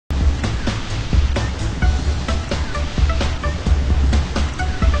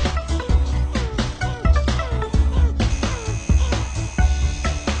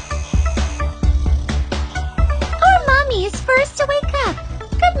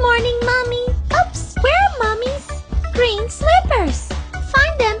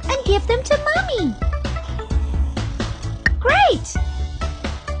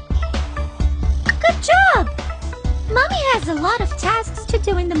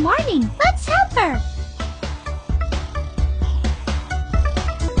morning. Let's help her.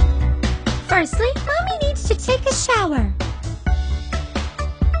 Firstly, Mommy needs to take a shower.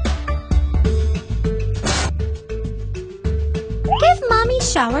 Give Mommy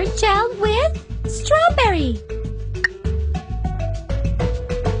shower gel with strawberry.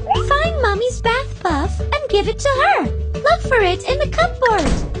 Find Mommy's bath buff and give it to her. Look for it in the cupboard.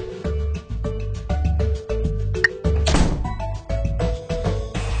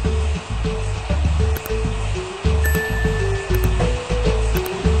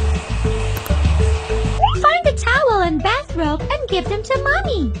 Find a towel and bathrobe and give them to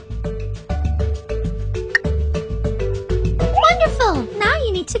Mommy. Wonderful! Now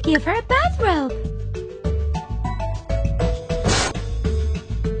you need to give her a bathrobe.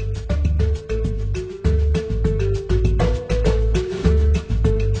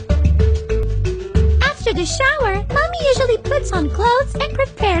 After the shower, Mommy usually puts on clothes and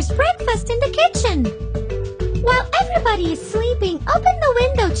prepares breakfast in the kitchen. While everybody is sleeping, open the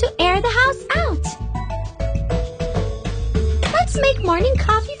window to air the house out. Let's make morning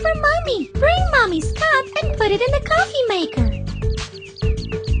coffee for Mommy. Bring Mommy's cup and put it in the coffee maker.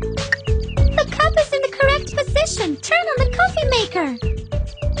 The cup is in the correct position. Turn on the coffee maker.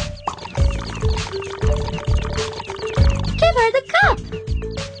 Give her the cup.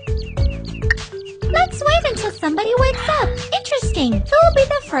 Let's wait until somebody wakes up. Interesting. Who will be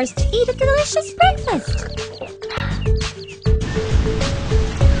the first to eat a delicious breakfast?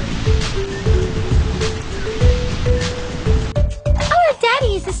 Our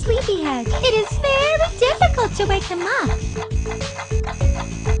daddy is a sleepyhead. It is very difficult to wake him up.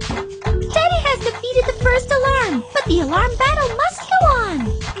 Daddy has defeated the first alarm, but the alarm battle must go on.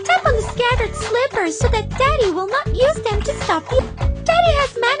 Tap on the scattered slippers so that Daddy will not use them to stop the... Daddy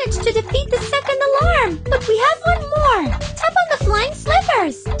has managed to defeat the second alarm, but we have one more. Tap on the flying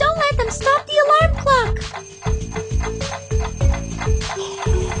slippers. Don't let them stop the alarm clock.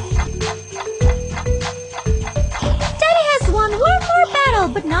 Daddy has won one more battle,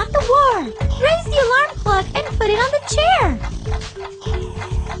 but not the war. Raise the alarm clock and put it on the chair.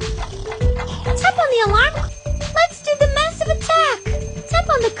 Tap on the alarm clock. Let's do the massive attack. Tap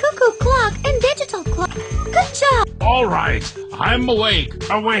on the cuckoo clock and digital clock. Good job. All right, I'm awake.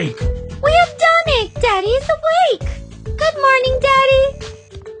 We have done it. Daddy is awake. Good morning, Daddy.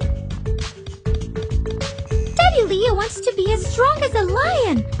 Daddy Leo wants to be as strong as a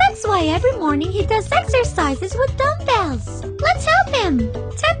lion. That's why every morning he does exercises with dumbbells. Let's help him.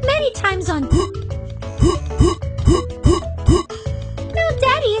 Tap many times on... No,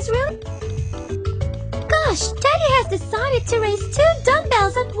 Daddy is really... Gosh, Daddy has decided to raise 2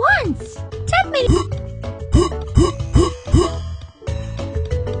 dumbbells at once. Tap many...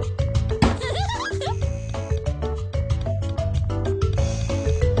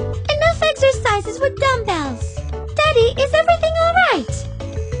 Enough exercises with dumbbells. Daddy, is everything alright?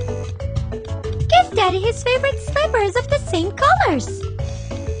 Give Daddy his favorite slippers of the same colors.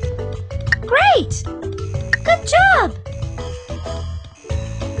 Great! Good job!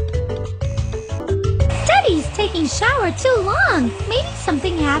 Daddy's taking shower too long. Maybe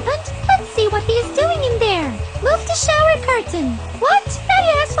something happened. Let's see what he is doing in there. Move the shower curtain. What?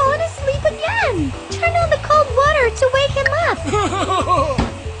 Daddy has fallen asleep again. Turn on the cold water to wake him up.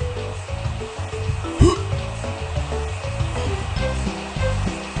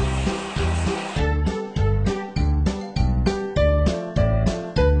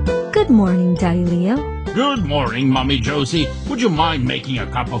 Good morning, Daddy Leo. Good morning, Mommy Jozie. Would you mind making a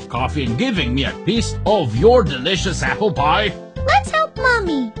cup of coffee and giving me a piece of your delicious apple pie? Let's help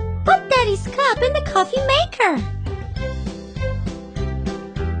Mommy. Put Daddy's cup in the coffee maker.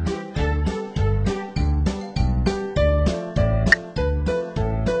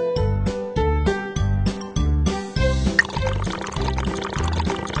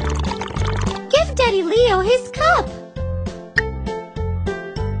 Give Daddy Leo his cup.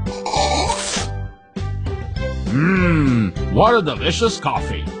 What a delicious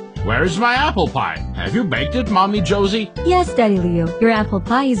coffee. Where's my apple pie? Have you baked it, Mommy Jozie? Yes, Daddy Leo. Your apple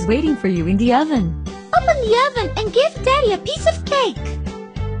pie is waiting for you in the oven. Open the oven and give Daddy a piece of cake.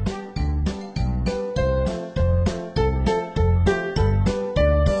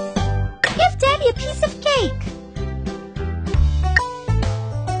 Give Daddy a piece of cake.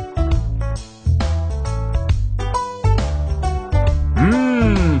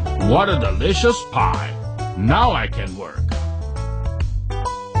 What a delicious pie. Now I can work.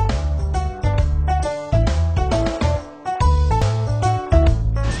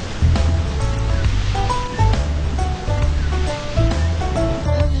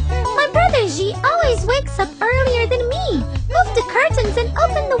 My brother G always wakes up earlier than me. Move the curtains and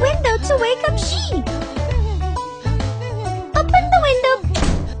open the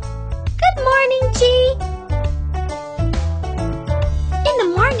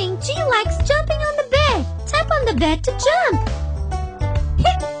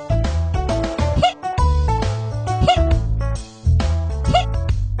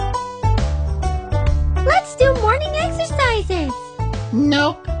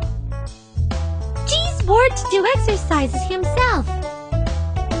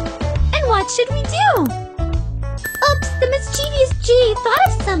What should we do? Oops, the mischievous G thought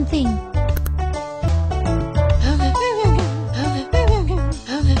of something.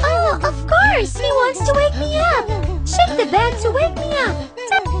 Oh, of course, he wants to wake me up. Shake the bed to wake me up.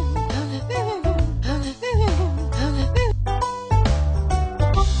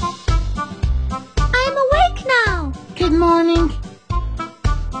 I'm awake now. Good morning.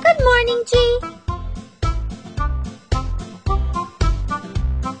 Good morning, G.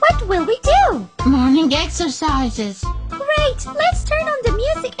 What will we do? Morning exercises. Great! Let's turn on the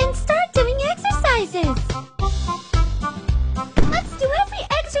music and start doing exercises. Let's do every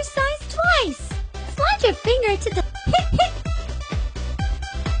exercise twice. Slide your finger to the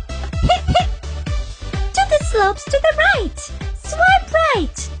to the slopes to the right. Swipe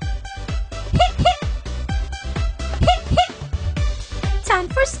right. Time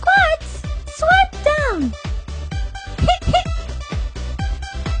for squats. Swipe down.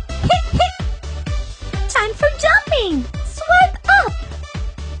 Time for jumping. Swipe up.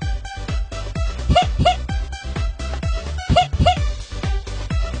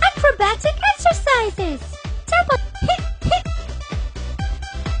 Acrobatic exercises. Tap on.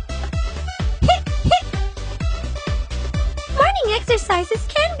 Morning exercises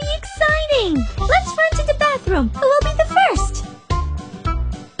can be exciting. Let's run to the bathroom. Who will be the first?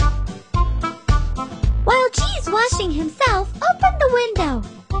 While G is washing himself, open the window.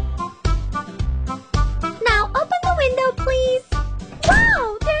 Now open the window, please.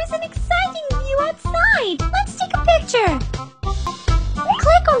 Wow, there is an exciting view outside. Let's take a picture.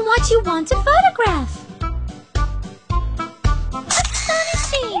 Click on what you want to photograph.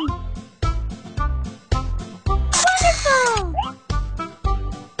 Astonishing. Wonderful.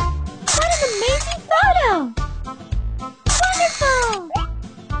 What an amazing photo. Wonderful.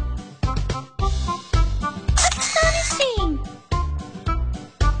 Astonishing.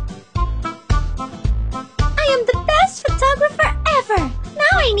 I am the best photographer ever.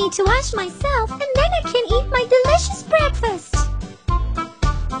 Now I need to wash myself and then I can eat my delicious breakfast.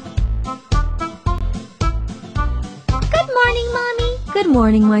 Good morning, Mommy. Good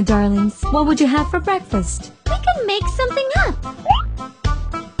morning, my darlings. What would you have for breakfast? We can make something up.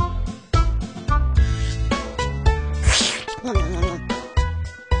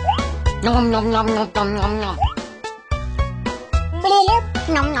 Nom nom nom nom nom nom nom.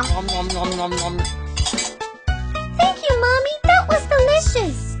 Nom nom. Nom nom nom nom nom. Thank you, Mommy. That was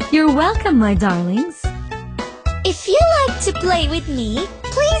delicious. You're welcome, my darlings. If you like to play with me,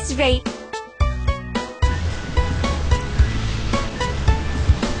 please rate.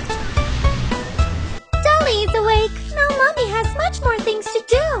 Dolly is awake. Now Mommy has much more things to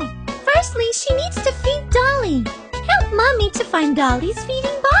do. Firstly, she needs to feed Dolly. Help Mommy to find Dolly's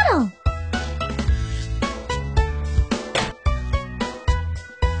feeding bottle.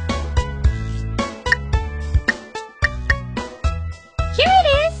 Here it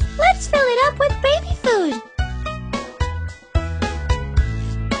is. Let's fill it up with baby food.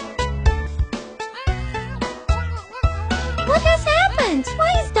 What has happened?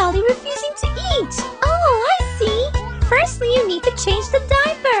 Why is Dolly refusing to eat? Oh, I see. Firstly, you need to change the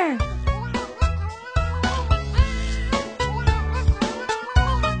diaper.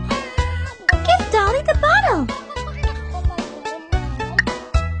 Give Dolly the bottle.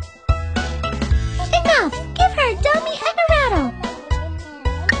 Enough. Give her a dummy and a rattle.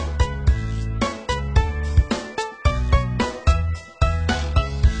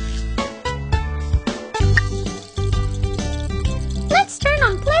 Let's turn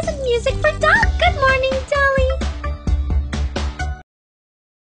on pleasant music for Dolly. Good morning, Dolly.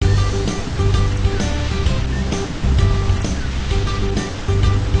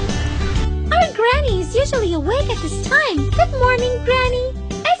 Our Granny is usually awake at this time. Good morning, Granny.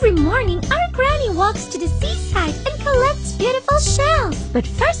 Every morning, our Granny walks to the seaside and collects beautiful shells. But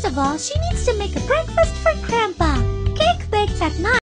first of all, she needs to make a breakfast